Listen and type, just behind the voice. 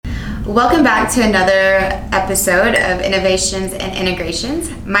Welcome back to another episode of Innovations and Integrations.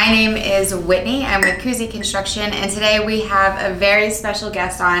 My name is Whitney. I'm with Kuzi Construction, and today we have a very special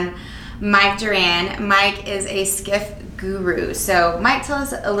guest on, Mike Duran. Mike is a SCIF guru. So Mike, tell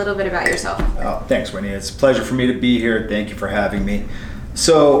us a little bit about yourself. Oh, thanks, Whitney. It's a pleasure for me to be here. Thank you for having me.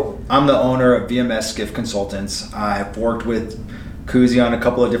 So I'm the owner of VMS SCIF Consultants. I've worked with Kuzi on a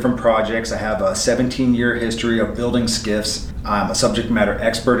couple of different projects. I have a 17-year history of building SCIFs. I'm a subject matter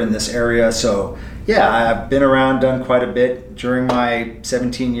expert in this area. So yeah, I've been around, done quite a bit. During my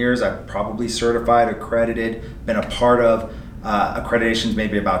 17 years, I've probably certified, accredited, been a part of accreditations,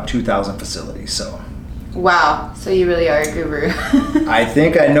 maybe about 2,000 facilities. So. Wow, so you really are a guru. I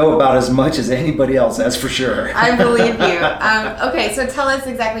think I know about as much as anybody else, that's for sure. I believe you. Okay, so tell us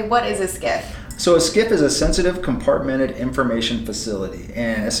exactly, what is a SCIF? So a SCIF is a sensitive compartmented information facility.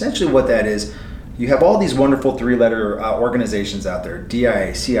 And essentially what that is, you have all these wonderful three-letter organizations out there,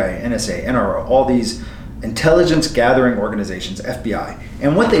 DIA, CIA, NSA, NRO, all these intelligence gathering organizations, FBI.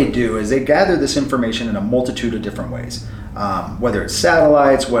 And what they do is they gather this information in a multitude of different ways. Whether it's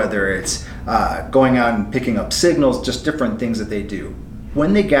satellites, whether it's going out and picking up signals, just different things that they do.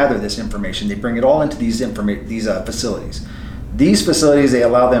 When they gather this information, they bring it all into these facilities. These facilities, they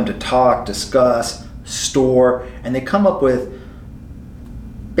allow them to talk, discuss, store, and they come up with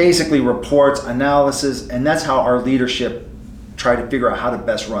basically reports, analysis, and that's how our leadership try to figure out how to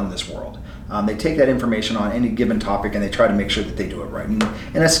best run this world. They take that information on any given topic and they try to make sure that they do it right. And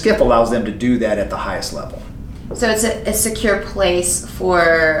a SCIF allows them to do that at the highest level. So it's a secure place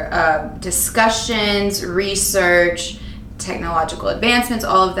for discussions, research, technological advancements,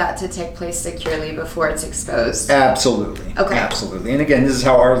 all of that to take place securely before it's exposed. Absolutely. Okay. Absolutely. And again, this is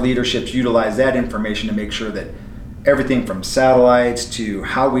how our leaderships utilize that information to make sure that everything from satellites to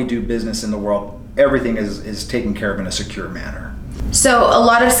how we do business in the world, everything is taken care of in a secure manner. So a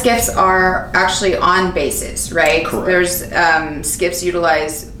lot of SCIFs are actually on bases, right? Correct. There's SCIFs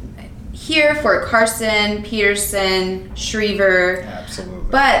utilized here for Carson, Peterson, Schriever. Absolutely.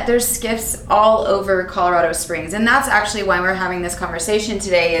 But there's SCIFs all over Colorado Springs. And that's actually why we're having this conversation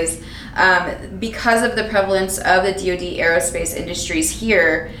today is because of the prevalence of the DoD aerospace industries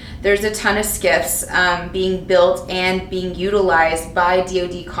here, there's a ton of SCIFs being built and being utilized by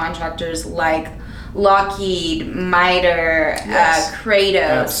DoD contractors like Lockheed, MITRE, Yes. Kratos.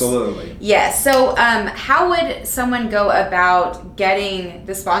 Absolutely. Yes. So how would someone go about getting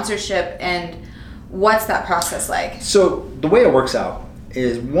the sponsorship, and what's that process like? So the way it works out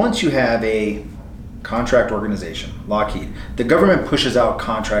is once you have a contract organization, Lockheed, the government pushes out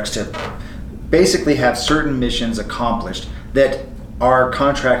contracts to basically have certain missions accomplished that our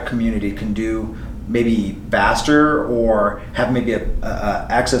contract community can do maybe faster or have maybe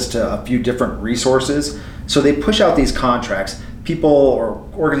access to a few different resources. So they push out these contracts. People or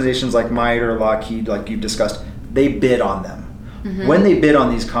organizations like MITRE or Lockheed, like you've discussed, they bid on them. Mm-hmm. When they bid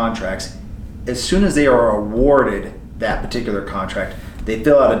on these contracts, as soon as they are awarded that particular contract, they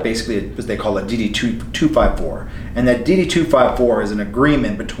fill out basically what they call a DD-254. And that DD-254 is an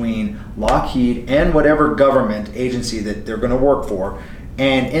agreement between Lockheed and whatever government agency that they're going to work for.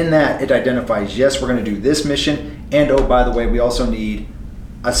 And in that, it identifies, yes, we're going to do this mission, and oh, by the way, we also need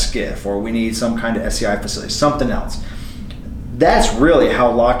a SCIF, or we need some kind of SCI facility, something else. That's really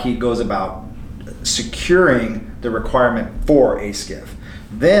how Lockheed goes about securing the requirement for a SCIF.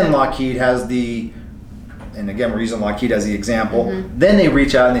 Then Lockheed has and again, we're using Lockheed as the example, Then they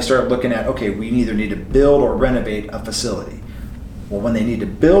reach out and they start looking at, okay, we either need to build or renovate a facility. Well, when they need to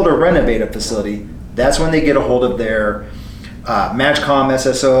build or renovate a facility, that's when they get a hold of their MAGCOM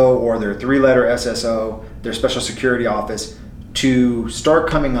SSO or their three-letter SSO, their special security office, to start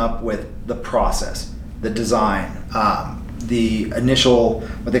coming up with the process, the design, the initial,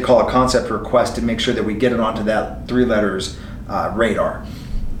 what they call a concept request, to make sure that we get it onto that three letters radar.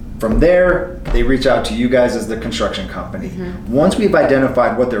 From there, they reach out to you guys as the construction company. Mm-hmm. Once we've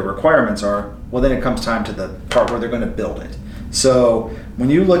identified what their requirements are, well, then it comes time to the part where they're going to build it. So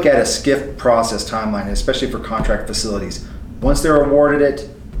when you look at a SCIF process timeline, especially for contract facilities, once they're awarded it,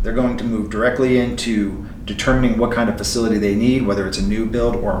 they're going to move directly into determining what kind of facility they need, whether it's a new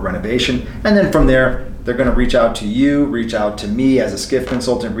build or a renovation. And then from there, they're going to reach out to you, reach out to me as a SCIF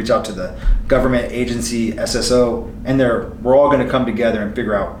consultant, reach out to the government agency, SSO, and we're all going to come together and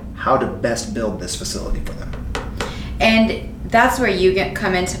figure out how to best build this facility for them. And that's where you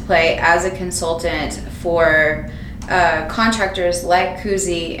come into play as a consultant for contractors like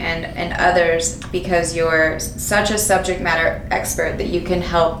Kuzi and others, because you're such a subject matter expert that you can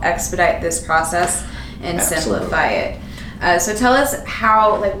help expedite this process and Absolutely. simplify it. So tell us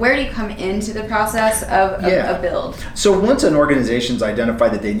where do you come into the process of a build? So once an organization's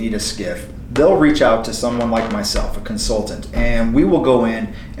identified that they need a SCIF, they'll reach out to someone like myself, a consultant, and we will go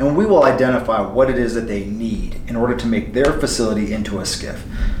in and we will identify what it is that they need in order to make their facility into a SCIF.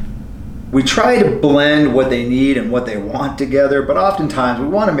 We try to blend what they need and what they want together, but oftentimes we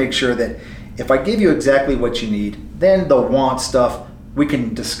want to make sure that if I give you exactly what you need, then the want stuff we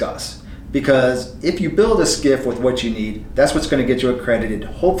can discuss. Because if you build a SCIF with what you need, that's what's going to get you accredited.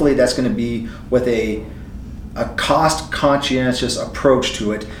 Hopefully that's going to be with a cost conscientious approach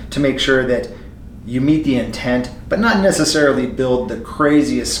to it to make sure that you meet the intent, but not necessarily build the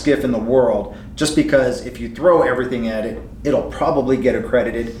craziest SCIF in the world just because if you throw everything at it, it'll probably get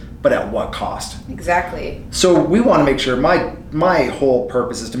accredited, but at what cost? Exactly. So we want to make sure, my whole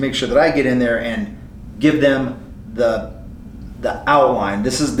purpose is to make sure that I get in there and give them the outline.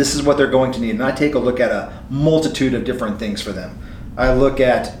 This is what they're going to need, and I take a look at a multitude of different things for them. I look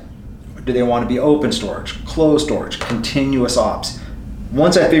at, do they want to be open storage, closed storage, continuous ops?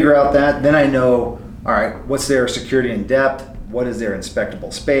 Once I figure out that, then I know, all right, what's their security in depth? What is their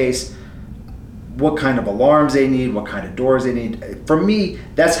inspectable space? What kind of alarms they need? What kind of doors they need? For me,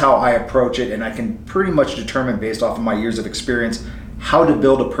 that's how I approach it, and I can pretty much determine based off of my years of experience how to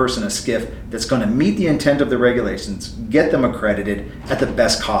build a person a SCIF that's going to meet the intent of the regulations, get them accredited at the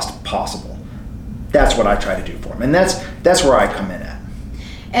best cost possible. That's what I try to do for them, and that's where I come in at.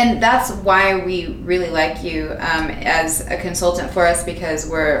 And that's why we really like you as a consultant for us, because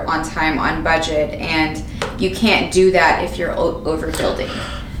we're on time, on budget, and you can't do that if you're overbuilding.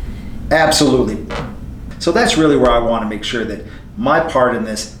 Absolutely. So that's really where I want to make sure that my part in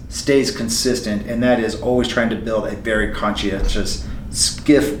this stays consistent, and that is always trying to build a very conscientious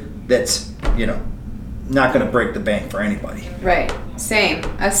SCIF that's, not going to break the bank for anybody. Right. Same.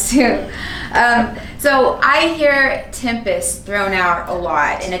 Us too. So I hear Tempest thrown out a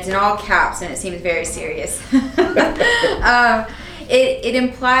lot, and it's in all caps, and it seems very serious. It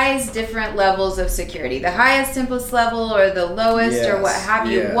implies different levels of security, the highest Tempest level or the lowest, or what have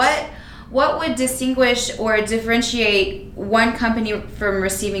you. Yes. What would distinguish or differentiate one company from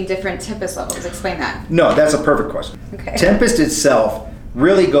receiving different Tempest levels? Explain that. No, that's a perfect question. Okay. Tempest itself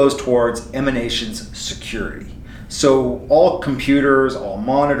really goes towards emanations security. So all computers, all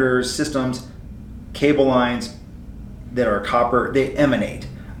monitors, systems, cable lines that are copper, they emanate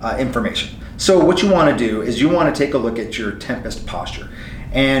information. So what you want to do is you want to take a look at your Tempest posture.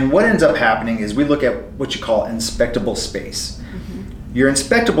 And what ends up happening is we look at what you call inspectable space. Mm-hmm. Your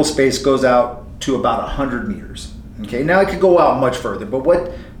inspectable space goes out to about 100 meters. Okay, now it could go out much further, but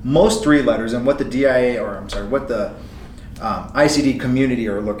what most three letters and what the what the ICD community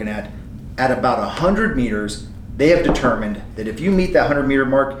are looking at about 100 meters, they have determined that if you meet that 100 meter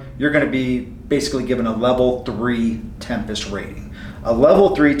mark, you're going to be basically given a level 3 Tempest rating. A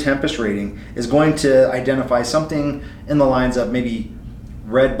level 3 Tempest rating is going to identify something in the lines of maybe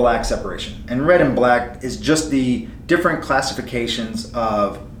red-black separation. And red and black is just the different classifications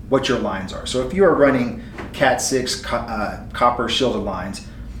of what your lines are. So if you are running Cat 6 copper shielded lines,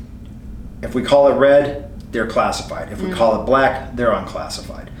 if we call it red, they're classified. If we call it black, they're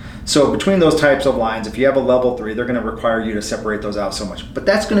unclassified. So between those types of lines, if you have a level 3, they're going to require you to separate those out so much. But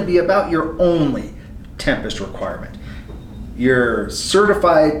that's going to be about your only Tempest requirement. Your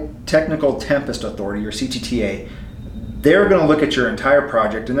Certified Technical Tempest Authority, your CTTA, they're going to look at your entire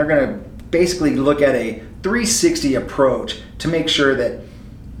project, and they're going to basically look at a 360 approach to make sure that,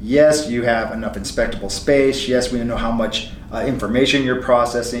 yes, you have enough inspectable space. Yes, we know how much information you're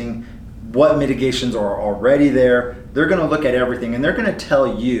processing, what mitigations are already there. They're going to look at everything, and they're going to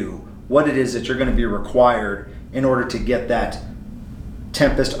tell you what it is that you're going to be required in order to get that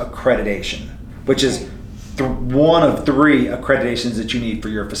Tempest accreditation, which is one of 3 accreditations that you need for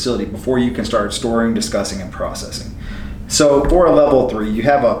your facility before you can start storing, discussing, and processing. So for a level 3, you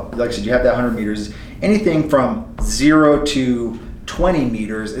have like I said, you have that 100 meters. Anything from 0 to 20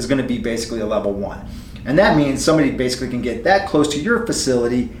 meters is going to be basically a level 1. And that means somebody basically can get that close to your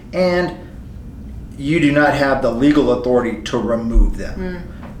facility and you do not have the legal authority to remove them.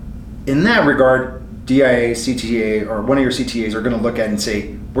 In that regard, DIA, CTA, or one of your CTAs are going to look at and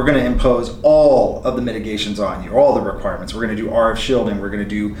say, we're going to impose all of the mitigations on you, all the requirements. We're going to do RF shielding, we're going to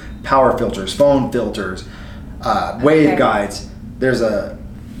do power filters, phone filters, waveguides. There's a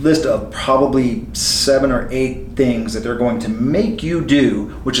list of probably 7 or 8 things that they're going to make you do,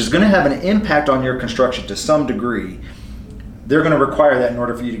 which is going to have an impact on your construction to some degree. They're going to require that in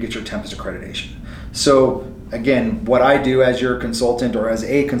order for you to get your Tempest accreditation. So again, what I do as your consultant or as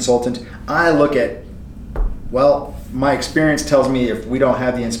a consultant, I look at, well, my experience tells me if we don't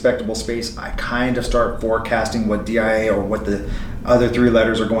have the inspectable space, I kind of start forecasting what DIA or what the other 3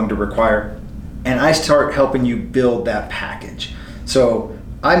 letters are going to require, and I start helping you build that package. So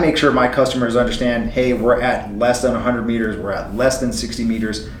I make sure my customers understand, hey, we're at less than 100 meters, we're at less than 60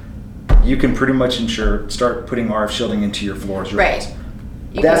 meters. You can pretty much start putting RF shielding into your floors. Right.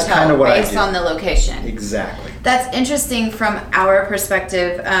 That's kind of what I do. Based on the location. Exactly. That's interesting from our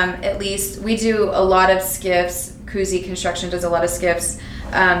perspective. At least we do a lot of SCIFs. Kuzi Construction does a lot of SCIFs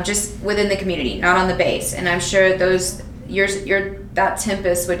just within the community, not on the base. And I'm sure that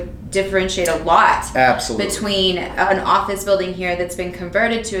Tempest would differentiate a lot. Absolutely. Between an office building here that's been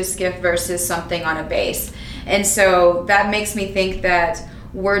converted to a SCIF versus something on a base. And so that makes me think that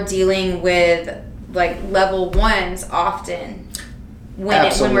we're dealing with like level 1s often.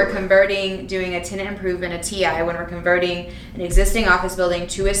 When we're converting, doing a tenant improvement, a TI, when we're converting an existing office building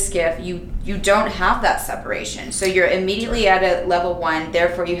to a SCIF, you don't have that separation. So you're immediately at a level 1,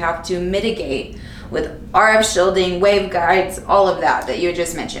 therefore you have to mitigate with RF shielding, waveguides, all of that you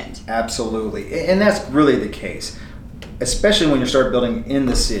just mentioned. Absolutely. And that's really the case, especially when you start building in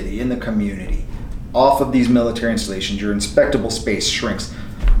the city, in the community. Off of these military installations, your inspectable space shrinks.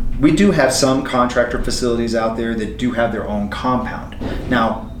 We do have some contractor facilities out there that do have their own compound.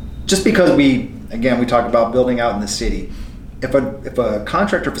 Now, just because we talk about building out in the city, if a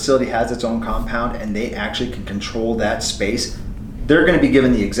contractor facility has its own compound and they actually can control that space, they're going to be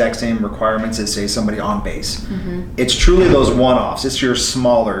given the exact same requirements as, say, somebody on base. Mm-hmm. It's truly those one-offs. It's your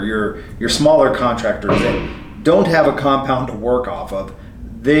smaller contractors that don't have a compound to work off of.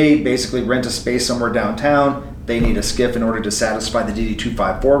 They basically rent a space somewhere downtown. They need a SCIF in order to satisfy the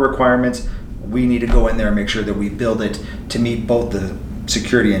DD254 requirements. We need to go in there and make sure that we build it to meet both the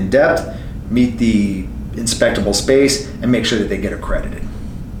security in depth, meet the inspectable space, and make sure that they get accredited.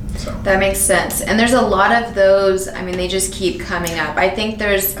 So that makes sense. And there's a lot of those, they just keep coming up. I think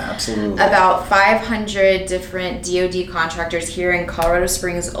there's about 500 different DoD contractors here in Colorado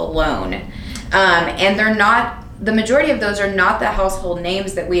Springs alone. And the majority of those are not the household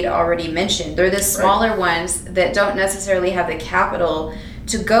names that we'd already mentioned. They're the smaller ones that don't necessarily have the capital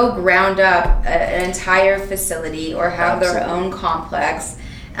to go ground up an entire facility or have their own complex.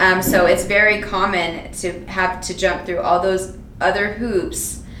 So it's very common to have to jump through all those other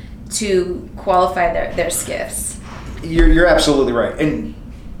hoops to qualify their SCIFs. You're absolutely right. And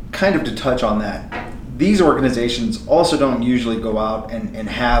kind of to touch on that, these organizations also don't usually go out and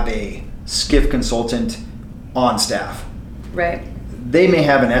have a SCIF consultant on staff. Right. They may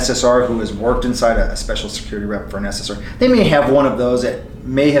have an SSR who has worked inside a special security rep for an SSR. They may have one of those that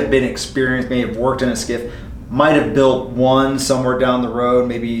may have been experienced, may have worked in a SCIF, might have built one somewhere down the road,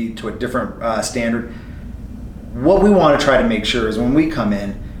 maybe to a different standard. What we want to try to make sure is when we come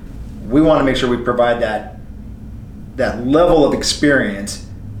in, we want to make sure we provide that level of experience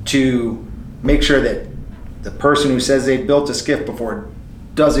to make sure that the person who says they built a SCIF before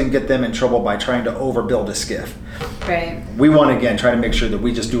doesn't get them in trouble by trying to overbuild a SCIF. Right. We want to, again, try to make sure that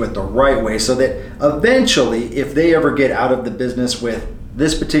we just do it the right way so that eventually, if they ever get out of the business with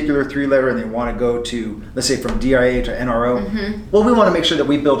this particular 3-letter and they want to go to, let's say, from DIA to NRO, well, we want to make sure that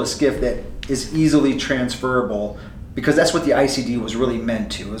we build a SCIF that is easily transferable, because that's what the ICD was really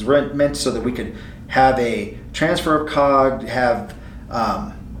meant to. It was meant so that we could have a transfer of COG, have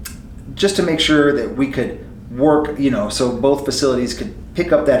just to make sure that we could work, so both facilities could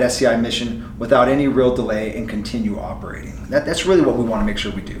pick up that SCI mission without any real delay and continue operating. That's really what we want to make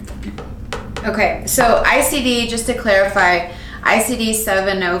sure we do for people. Okay, so ICD, just to clarify, ICD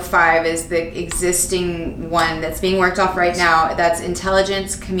 705 is the existing one that's being worked off right now. That's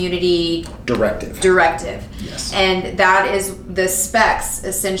Intelligence Community Directive. Yes. And that is the specs,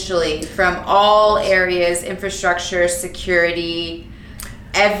 essentially, from all areas, infrastructure, security,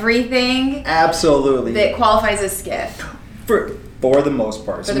 everything. Absolutely. That qualifies as SCIF. For the most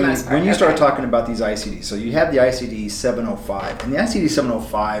part. For the most part. When you start talking about these ICDs, so you have the ICD 705, and the ICD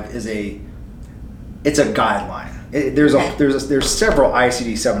 705 it's a guideline. There's several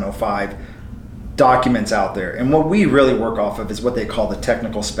ICD 705 documents out there, and what we really work off of is what they call the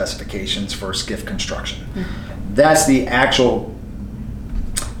technical specifications for SCIF construction. Mm-hmm. That's the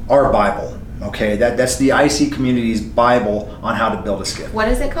our Bible. Okay, that's the IC community's Bible on how to build a SCIF. What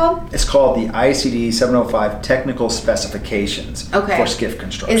is it called? It's called the ICD 705 Technical Specifications for SCIF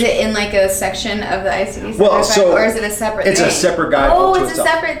construction. Is it in like a section of the ICD 705, or is it a separate thing? It's a separate guide. Oh, it's a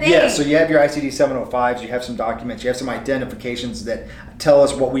separate thing. Yeah, so you have your ICD 705s, you have some documents, you have some identifications that tell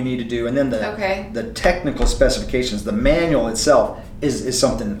us what we need to do, and then the technical specifications, the manual itself, is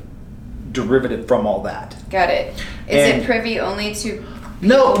something derivative from all that. Got it. Is it privy only to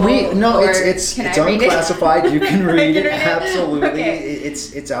No, or it's can I read it? unclassified. You can read it. read it? Absolutely. Okay.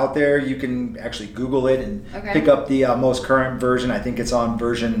 It's out there. You can actually Google it and Okay. pick up the most current version. I think it's on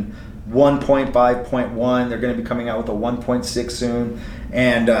version 1.5.1. They're going to be coming out with a 1.6 soon.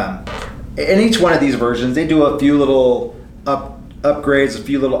 And in each one of these versions, they do a few little upgrades, a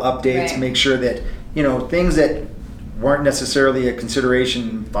few little updates, Right. make sure that, things that weren't necessarily a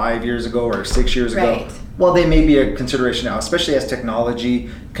consideration 5 years ago or 6 years ago. Right. Well, they may be a consideration now, especially as technology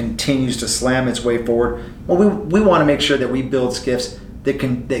continues to slam its way forward. Well, we want to make sure that we build SCIFs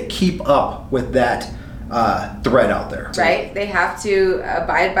that keep up with that threat out there. Right? They have to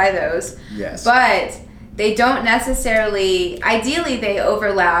abide by those. Yes. But they don't necessarily, ideally they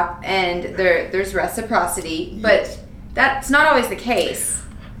overlap and there's reciprocity, but that's not always the case.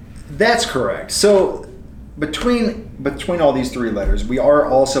 That's correct. So between all these three letters, we are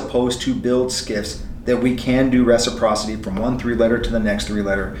all supposed to build SCIFs that we can do reciprocity from one three-letter to the next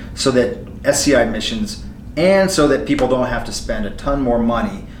three-letter so that SCI missions and so that people don't have to spend a ton more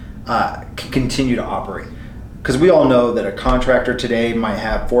money can continue to operate. Because we all know that a contractor today might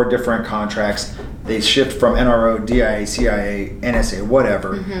have 4 different contracts. They shift from NRO, DIA, CIA, NSA,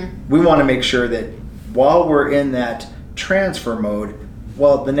 whatever. Mm-hmm. We want to make sure that while we're in that transfer mode,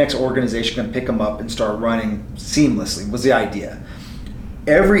 the next organization can pick them up and start running seamlessly was the idea.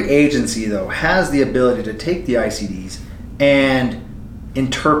 Every agency, though, has the ability to take the ICDs and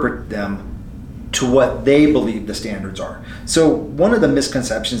interpret them to what they believe the standards are. So one of the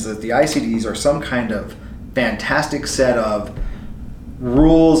misconceptions is that the ICDs are some kind of fantastic set of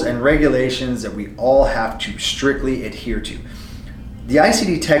rules and regulations that we all have to strictly adhere to. The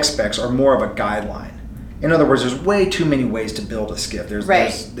ICD tech specs are more of a guideline. In other words, there's way too many ways to build a SCIF.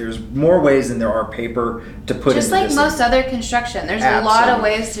 There's more ways than there are paper to put just into like this most thing. other construction. There's a lot of Absolutely.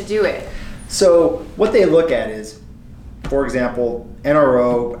 ways to do it. So what they look at is, for example,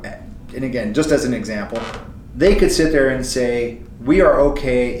 NRO, and again, just as an example, they could sit there and say, we are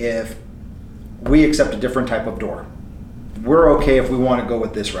okay if we accept a different type of door. We're okay if we want to go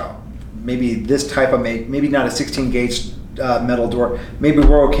with this route. Maybe this type of maybe not a 16 gauge metal door. Maybe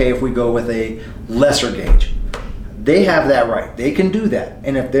we're okay if we go with a lesser gauge. They have that right. They can do that.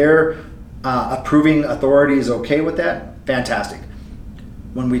 And if their approving authority is okay with that, fantastic.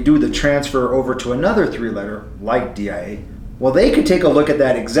 When we do the transfer over to another three-letter, like DIA, they could take a look at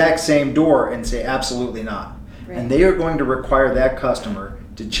that exact same door and say absolutely not. Right. And they are going to require that customer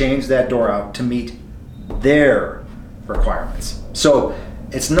to change that door out to meet their requirements. So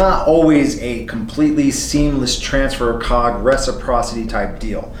it's not always a completely seamless transfer cog reciprocity type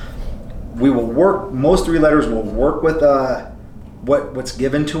deal. We will work, most three letters will work with what's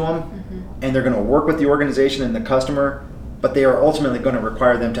given to them, mm-hmm. and they're going to work with the organization and the customer, but they are ultimately going to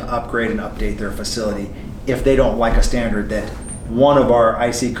require them to upgrade and update their facility if they don't like a standard that one of our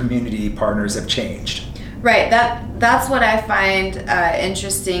IC community partners have changed. Right, that's what I find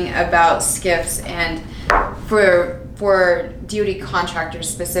interesting about SCIFs, and for DoD contractors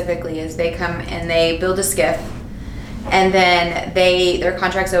specifically, is they come and they build a SCIF, and then their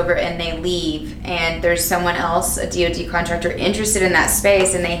contract's over and they leave, and there's someone else, a DoD contractor, interested in that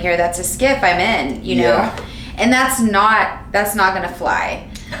space, and they hear that's a SCIF, I'm in, you know, Yeah. and that's not going to fly.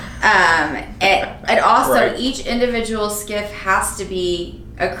 And also, Right. each individual SCIF has to be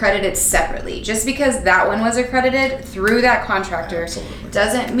accredited separately. Just because that one was accredited through that contractor Absolutely.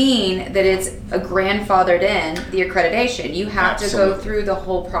 doesn't mean that it's a grandfathered in the accreditation. You have to go Absolutely. through the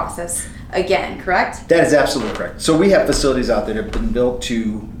whole process again, correct? That is absolutely correct. So we have facilities out there that have been built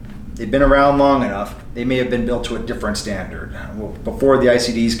they've been around long enough, they may have been built to a different standard. Well, before the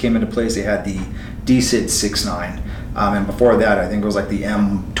ICDs came into place, they had the DCID 6.9. And before that, I think it was like the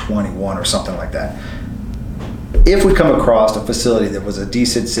M21 or something like that. If we come across a facility that was a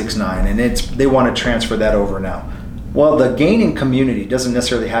DCID 6.9 and they want to transfer that over now, well, the gaining community doesn't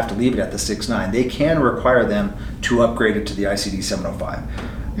necessarily have to leave it at the 6.9. They can require them to upgrade it to the ICD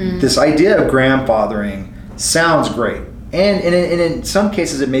 705. This idea of grandfathering sounds great, and in some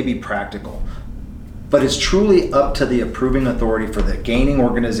cases it may be practical, but it's truly up to the approving authority for the gaining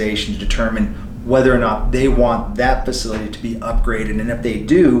organization to determine whether or not they want that facility to be upgraded, and if they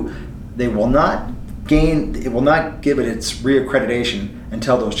do, it will not give it its reaccreditation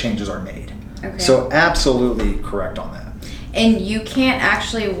until those changes are made. Okay. So absolutely correct on that. And you can't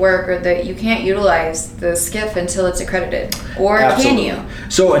actually work, or you can't utilize the SCIF until it's accredited, or Absolutely. can you?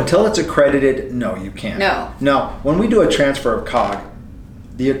 So until it's accredited, no, you can't. No. No, when we do a transfer of COG,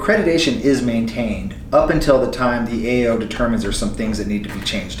 the accreditation is maintained up until the time the AO determines there's some things that need to be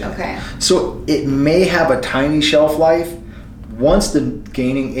changed in it. Okay. So it may have a tiny shelf life. Once the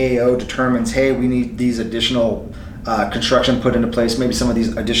gaining AO determines, hey, we need these additional construction put into place, maybe some of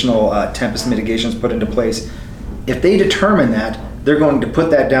these additional tempest mitigations put into place. If they determine that, they're going to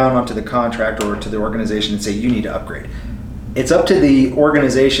put that down onto the contractor or to the organization and say, you need to upgrade. It's up to the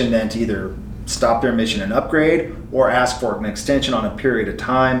organization then to either stop their mission and upgrade or ask for an extension on a period of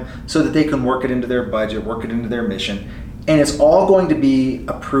time so that they can work it into their budget, work it into their mission. And it's all going to be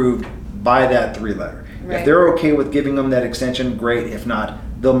approved by that 3-letter. Right. If they're okay with giving them that extension, great. If not,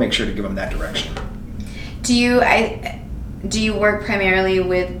 they'll make sure to give them that direction. Do you work primarily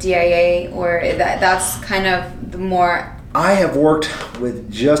with DIA, or that's kind of the more? I have worked with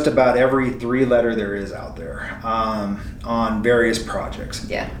just about every 3-letter there is out there on various projects.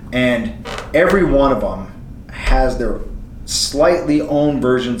 Yeah. And every one of them has their slightly own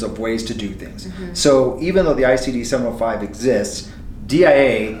versions of ways to do things. Mm-hmm. So even though the ICD 705 exists,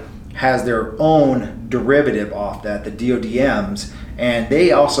 DIA has their own derivative off that, the DODMs, and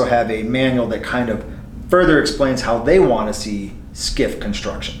they also have a manual that kind of further explains how they want to see SCIF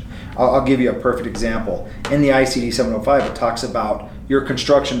construction. I'll give you a perfect example. In the ICD 705, it talks about your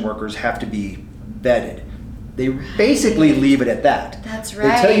construction workers have to be vetted. They basically leave it at that. That's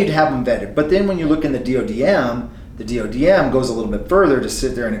right. They tell you to have them vetted. But then when you look in the DODM goes a little bit further to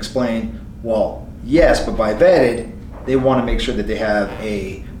sit there and explain, well, yes, but by vetted, they want to make sure that they have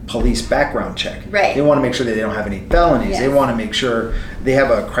a police background check. Right. They want to make sure that they don't have any felonies. Yes. They want to make sure they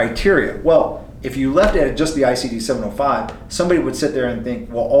have a criteria. Well, if you left it at just the ICD 705, somebody would sit there and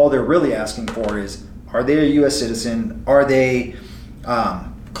think, well, all they're really asking for is, are they a U.S. citizen? Are they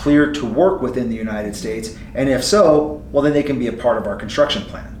cleared to work within the United States? And if so, well, then they can be a part of our construction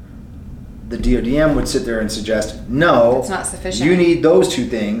plan. The DODM would sit there and suggest, no, it's not sufficient. You need those two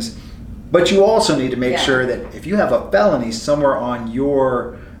things, but you also need to make sure that if you have a felony somewhere on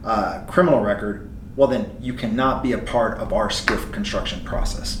your criminal record, well, then you cannot be a part of our SCIF construction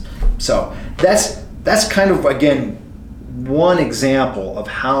process. So that's kind of, again, one example of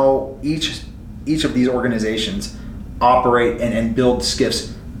how each of these organizations operate and build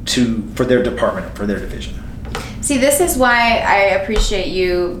SCIFs for their department, for their division. See, this is why I appreciate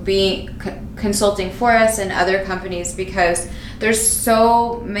you consulting for us and other companies, because there's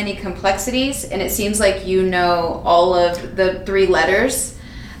so many complexities, and it seems like you know all of the 3 letters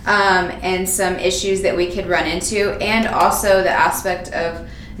and some issues that we could run into, and also the aspect of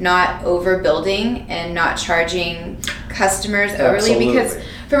not overbuilding and not charging customers overly. Because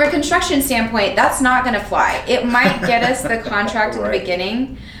from a construction standpoint, that's not going to fly. It might get us the contract in the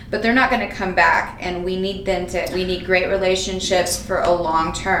beginning, but they're not going to come back, and we need great relationships for a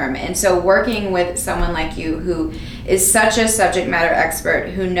long term. And so working with someone like you, who is such a subject matter expert,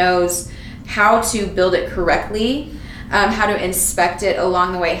 who knows how to build it correctly, how to inspect it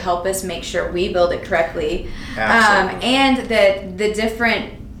along the way, help us make sure we build it correctly, and that the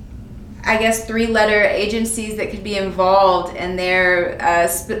different, I guess, 3-letter agencies that could be involved and their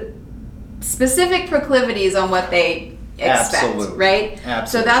specific proclivities on what they expect, right? Absolutely.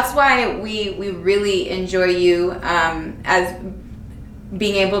 So that's why we really enjoy you as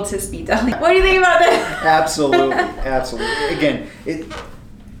being able to speak to. What do you think about that? Absolutely. Again,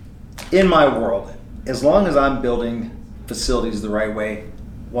 in my world, as long as I'm building facilities the right way,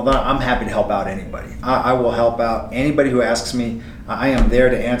 well, then I'm happy to help out anybody. I will help out anybody who asks me. I am there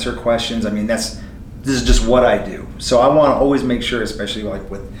to answer questions. I mean, this is just what I do. So I want to always make sure, especially like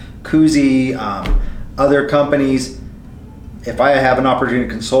with Kuzi, other companies, if I have an opportunity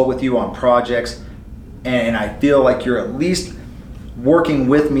to consult with you on projects and I feel like you're at least working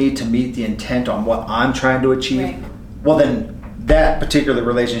with me to meet the intent on what I'm trying to achieve, right, well, then that particular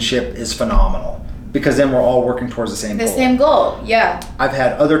relationship is phenomenal, because then we're all working towards the same goal. The same goal, yeah. I've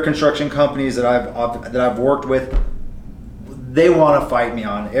had other construction companies that I've worked with. They want to fight me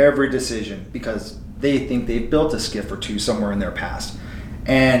on every decision because they think they've built a SCIF or 2 somewhere in their past,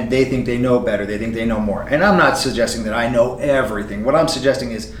 and they think they know better. They think they know more. And I'm not suggesting that I know everything. What I'm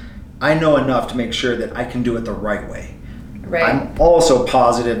suggesting is I know enough to make sure that I can do it the right way. Right. I'm also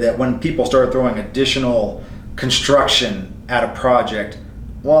positive that when people start throwing additional construction at a project,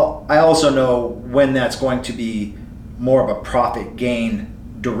 well, I also know when that's going to be more of a profit gain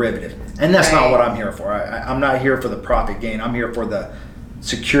derivative. And that's not what I'm here for. I'm not here for the profit gain. I'm here for the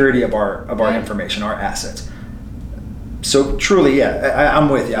security of our information, our assets. So truly, yeah, I'm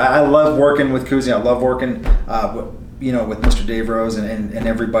with you. I love working with Kuzi. I love working with Mr. Dave Rose and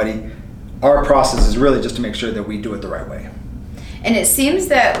everybody. Our process is really just to make sure that we do it the right way. And it seems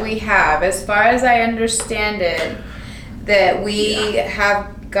that we have, as far as I understand it, that we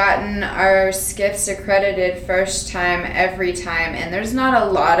have gotten our SCIFs accredited first time, every time. And there's not a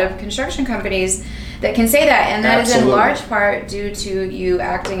lot of construction companies that can say that. And that is in large part due to you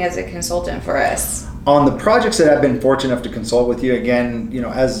acting as a consultant for us. On the projects that I've been fortunate enough to consult with you, again,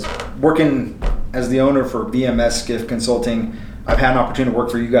 as working as the owner for VMS SCIF Consulting, I've had an opportunity to work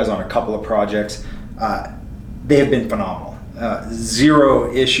for you guys on a couple of projects. They have been phenomenal.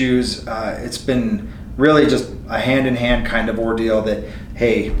 Zero issues. It's been really just a hand-in-hand kind of ordeal that,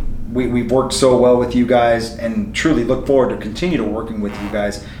 hey, we've worked so well with you guys and truly look forward to continue to working with you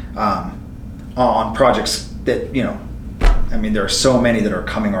guys on projects that, there are so many that are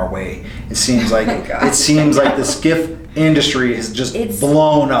coming our way. It seems like the SCIF industry has just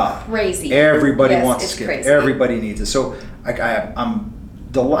blown up. Crazy. Everybody wants SCIF. Crazy. Everybody needs it. So I'm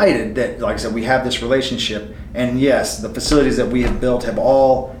delighted that, like I said, we have this relationship. And yes, the facilities that we have built have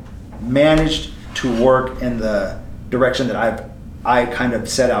all managed to work in the direction that I kind of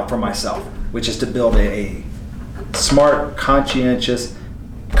set out for myself, which is to build a smart, conscientious,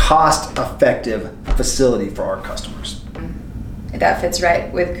 cost-effective facility for our customers. That fits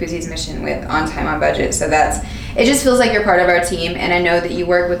right with Kuzi's mission with on time, on budget. So it just feels like you're part of our team, and I know that you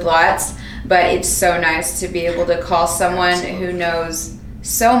work with lots, but it's so nice to be able to call someone who knows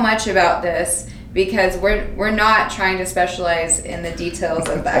so much about this, because we're not trying to specialize in the details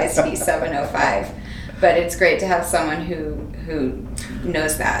of the ICD 705, but it's great to have someone who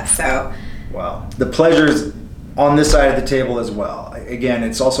knows that. So wow, the pleasure's on this side of the table as well. Again,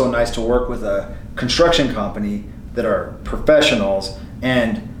 it's also nice to work with a construction company that are professionals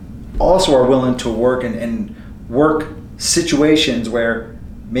and also are willing to work and work situations where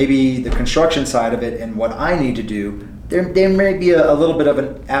maybe the construction side of it and what I need to do, there may be a little bit of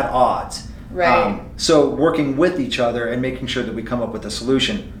at odds. Right. So working with each other and making sure that we come up with a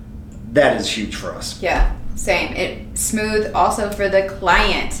solution, that is huge for us. Yeah, same. It's smooth also for the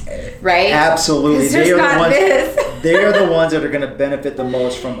client, right? Absolutely. They are the ones that are going to benefit the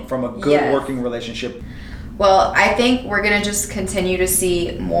most from a good working relationship. Well, I think we're going to just continue to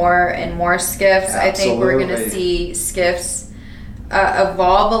see more and more SCIFs. Absolutely. I think we're going to see SCIFs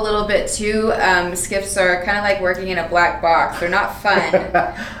evolve a little bit too. SCIFs are kind of like working in a black box. They're not fun.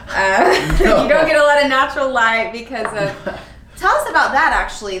 No. You don't get a lot of natural light because of... Tell us about that,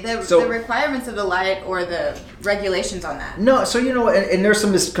 actually, the requirements of the light or the regulations on that. No, so and there's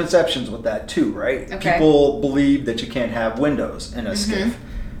some misconceptions with that too, right? Okay. People believe that you can't have windows in a SCIF.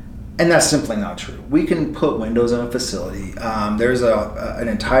 And that's simply not true. We can put windows in a facility. There's an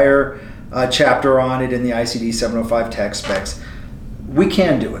entire chapter on it in the ICD 705 tech specs. We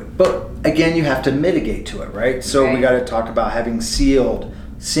can do it. But again, you have to mitigate to it, right? So we got to talk about having sealed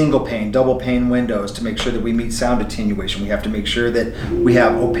single pane, double pane windows to make sure that we meet sound attenuation. We have to make sure that we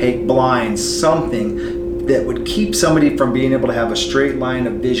have opaque blinds, something that would keep somebody from being able to have a straight line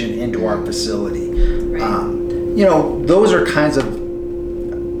of vision into our facility. Right.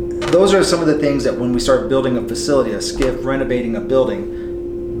 Those are some of the things that when we start building a facility, a SCIF, renovating a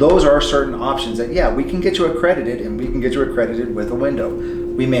building, those are certain options that, we can get you accredited, and we can get you accredited with a window.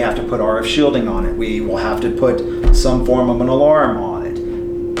 We may have to put RF shielding on it. We will have to put some form of an alarm on it.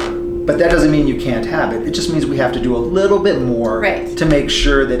 But that doesn't mean you can't have it. It just means we have to do a little bit more to make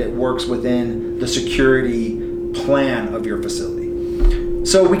sure that it works within the security plan of your facility.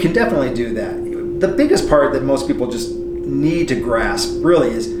 So we can definitely do that. The biggest part that most people just need to grasp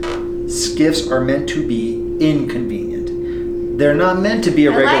really is SCIFs are meant to be inconvenient. They're not meant to be a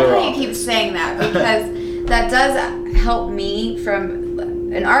regular office. I like how you keep saying that, because that does help me from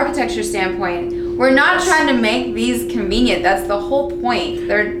an architecture standpoint. We're not trying to make these convenient. That's the whole point.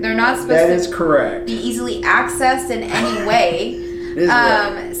 They're not supposed to be easily accessed in any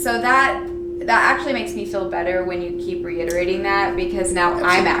way. So that actually makes me feel better when you keep reiterating that, because now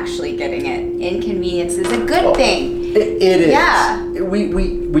I'm actually getting it. Inconvenience is a good thing. It is. Yeah.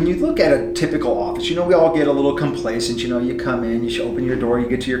 When you look at a typical office, we all get a little complacent. You come in, you open your door, you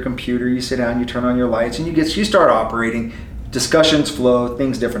get to your computer, you sit down, you turn on your lights, and you start operating. Discussions flow,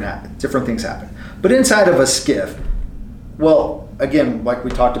 different things happen. But inside of a SCIF, again, like we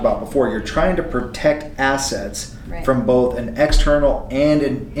talked about before, you're trying to protect assets from both an external and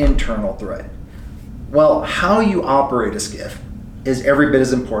an internal threat. Well, how you operate a SCIF is every bit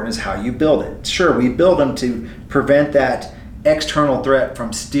as important as how you build it. Sure, we build them to prevent that external threat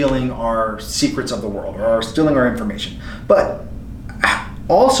from stealing our secrets of the world or stealing our information. But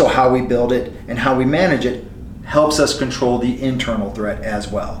also how we build it and how we manage it helps us control the internal threat as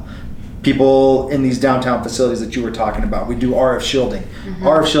well. People in these downtown facilities that you were talking about, we do RF shielding.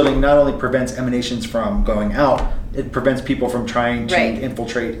 RF shielding not only prevents emanations from going out, it prevents people from trying to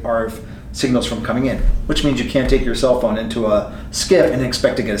infiltrate RF signals from coming in, which means you can't take your cell phone into a SCIF and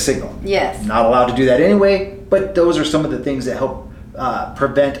expect to get a signal. Yes. Not allowed to do that anyway, but those are some of the things that help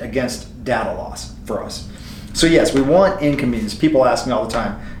prevent against data loss for us. So yes, we want inconvenience. People ask me all the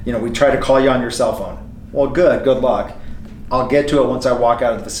time, we try to call you on your cell phone. Well, good luck. I'll get to it once I walk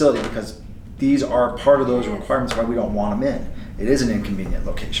out of the facility, because these are part of those requirements why we don't want them in. It is an inconvenient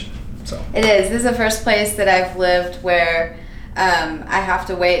location. So it is. This is the first place that I've lived where I have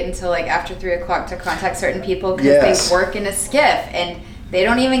to wait until like after 3 o'clock to contact certain people because they work in a SCIF and they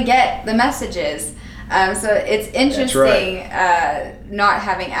don't even get the messages. So it's interesting not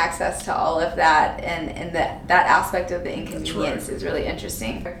having access to all of that, and that aspect of the inconvenience is really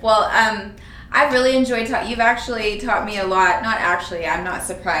interesting. Well, I've really enjoyed you've actually taught me a lot. Not actually, I'm not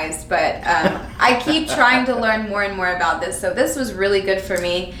surprised, but I keep trying to learn more and more about this. So this was really good for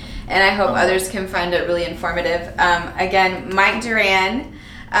me, and I hope others can find it really informative. Again, Mike Duran,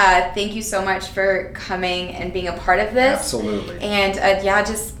 thank you so much for coming and being a part of this. Absolutely. And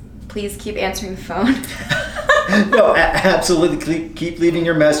just please keep answering the phone. No, absolutely. Keep leaving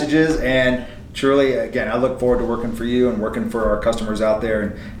your messages, and truly, again, I look forward to working for you and working for our customers out there,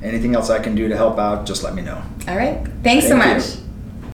 and anything else I can do to help out, just let me know. All right. Thanks so much.